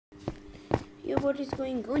what is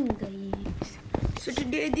going on, guys? So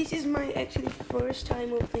today this is my actually first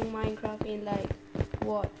time opening Minecraft in like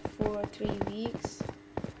what 4 or 3 weeks.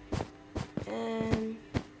 And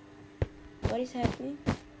what is happening?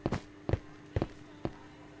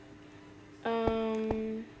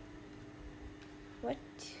 What?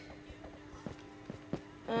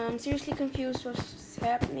 I'm seriously confused what's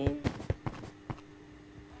happening.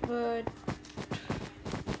 But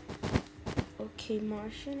okay,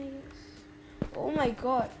 Martian, I guess. Oh my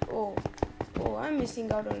god. Oh, I'm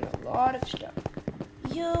missing out on a lot of stuff.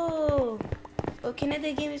 Yo. Okay, now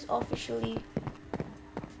the game is officially.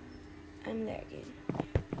 I'm lagging.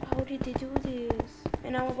 How did they do this?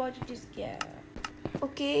 And I'm about to just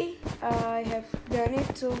Okay, I have done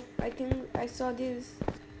it. So I think I saw this.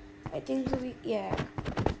 I think so. Yeah,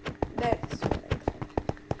 that's what I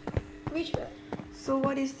got. Which one? So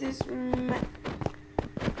what is this map?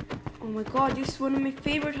 Oh my god, this is one of my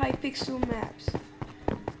favorite Hypixel maps.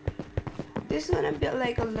 This is gonna be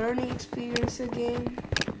like a learning experience again.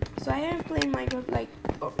 So I haven't played Minecraft like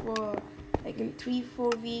in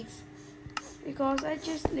 3-4 weeks because I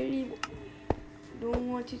just literally don't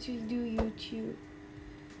want to do YouTube.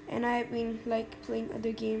 And I've been like playing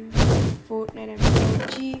other games like Fortnite and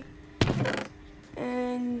PUBG.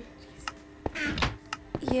 And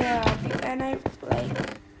yeah, and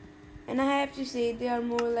I have to say they are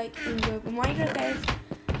more like enjoyable. Minecraft has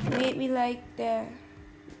made me like that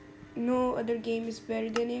no other game is better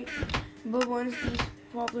than it. But once these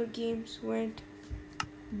popular games went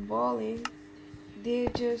balling, they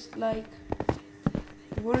just like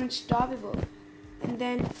weren't stoppable. And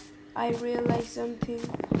then I realized something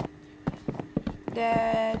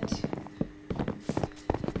that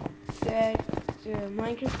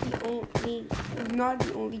Minecraft is not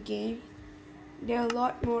the only game. There are a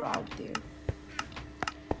lot more out there.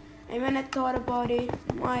 And when I thought about it,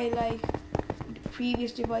 my the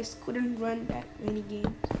previous device couldn't run that many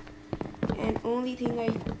games. And only thing I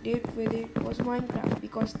did with it was Minecraft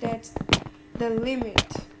because that's the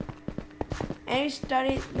limit. And it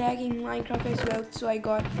started lagging Minecraft as well, so I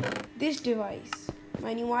got this device,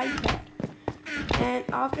 my new iPad. And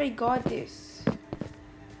after I got this,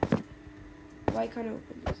 why can't I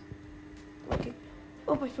open this? Okay.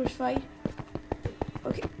 Oh, my first fight.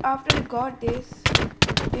 Okay, after I got this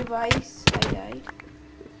device, I died.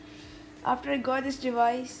 After I got this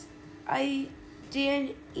device, I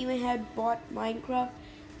didn't even have bought Minecraft,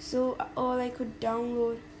 so all I could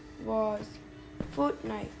download was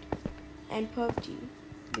Fortnite and PUBG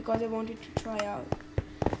because I wanted to try out.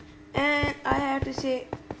 And I have to say,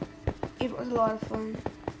 it was a lot of fun.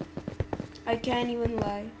 I can't even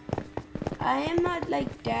lie. I am not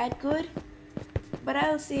like that good, but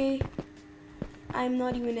I'll say I'm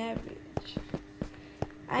not even average.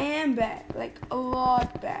 I am bad, like a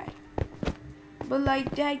lot bad. But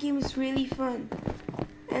like that game is really fun.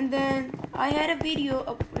 And then I had a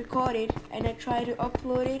video recorded and I tried to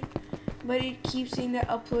upload it, but it keeps saying that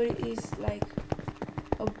upload is like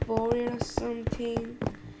a boring or something.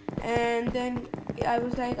 And then I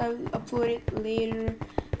was like, I'll upload it later.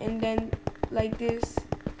 And then like this,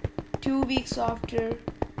 2 weeks after,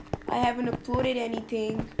 I haven't uploaded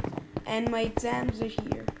anything and my exams are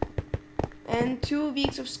here. And 2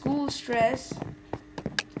 weeks of school stress.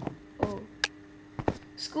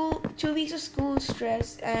 2 weeks of school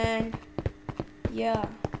stress, and yeah.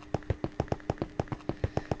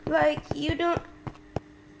 Like, you don't.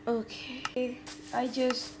 Okay. I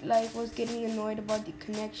just like was getting annoyed about the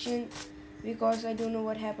connection because I don't know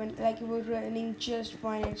what happened. Like, it was running just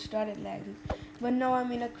fine and started lagging. But now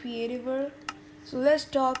I'm in a creative world. So let's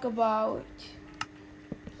talk about.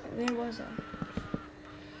 Where was I?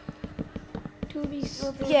 2 weeks.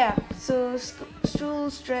 Yeah, so school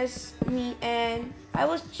stressed me, and I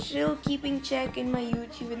was still keeping check in my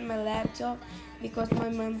YouTube with my laptop because my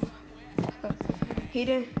mom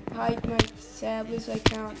hide my tablet so I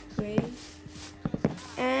can't play.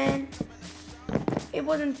 And it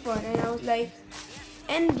wasn't fun, and I was like,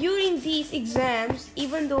 and during these exams,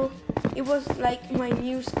 even though it was like my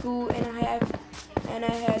new school and I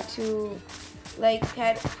had to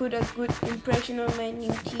had put a good impression on my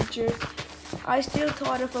new teachers, I still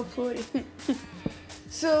thought of uploading.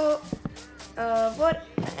 So what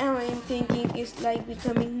am I thinking is like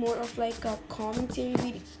becoming more of like a commentator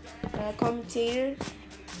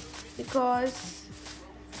because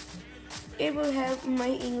it will help my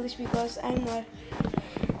English because I'm not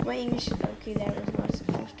my English. Okay, that was not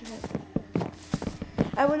supposed to happen.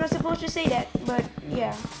 I was not supposed to say that, but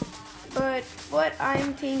yeah. But what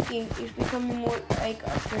I'm thinking is becoming more like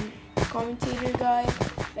a commentator guy.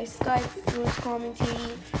 Like Skype was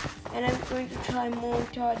commentating and I'm going to try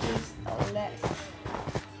montages less.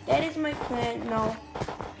 That is my plan now.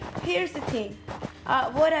 Here's the thing.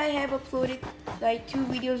 What I have uploaded, like 2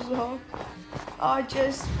 videos long, are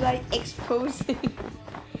just like exposing.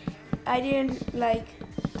 I didn't like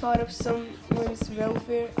thought of someone's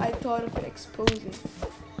welfare. I thought of exposing.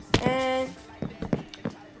 And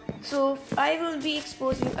so I will be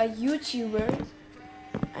exposing a YouTuber.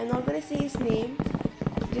 I'm not gonna say his name.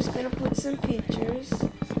 I'm just gonna put some pictures.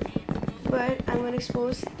 But I'm gonna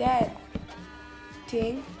expose that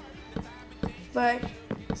thing. But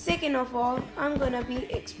second of all, I'm gonna be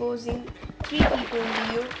exposing 3 people in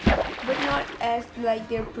video, but not as like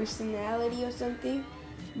their personality or something,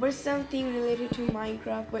 but something related to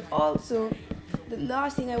Minecraft. But also, the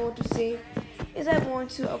last thing I want to say is I want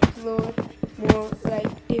to upload more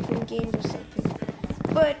like different games or something.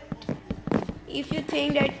 But if you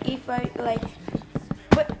think that if I like,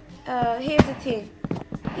 but here's the thing.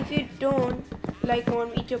 If you don't like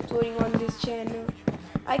want me to uploading on this channel,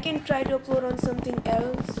 I can try to upload on something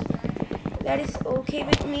else. That is okay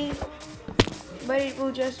with me, but it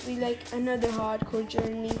will just be like another hardcore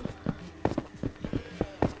journey.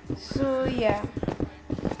 So yeah,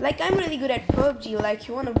 like I'm really good at PUBG. Like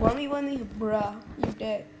you wanna 1v1 me, bruh, you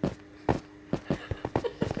dead.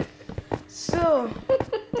 So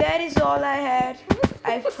that is all I had.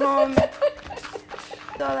 I promise.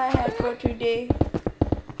 That's all I had for today.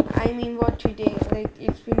 I mean, what today? Like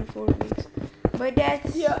it's been 4 weeks, but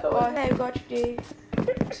that's all I got today.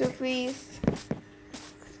 So please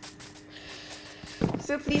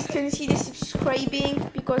consider subscribing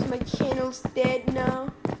because my channel's dead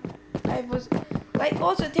now. I was like,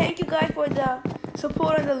 also thank you guys for the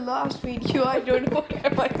support on the last video. I don't know what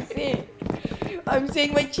am I saying. I'm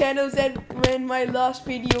saying my channel's dead when my last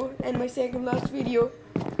video and my second last video,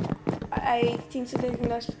 I think so second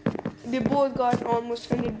last, they both got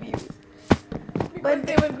almost 100 views. Because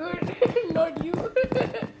they were good, not you.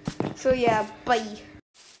 So yeah, bye.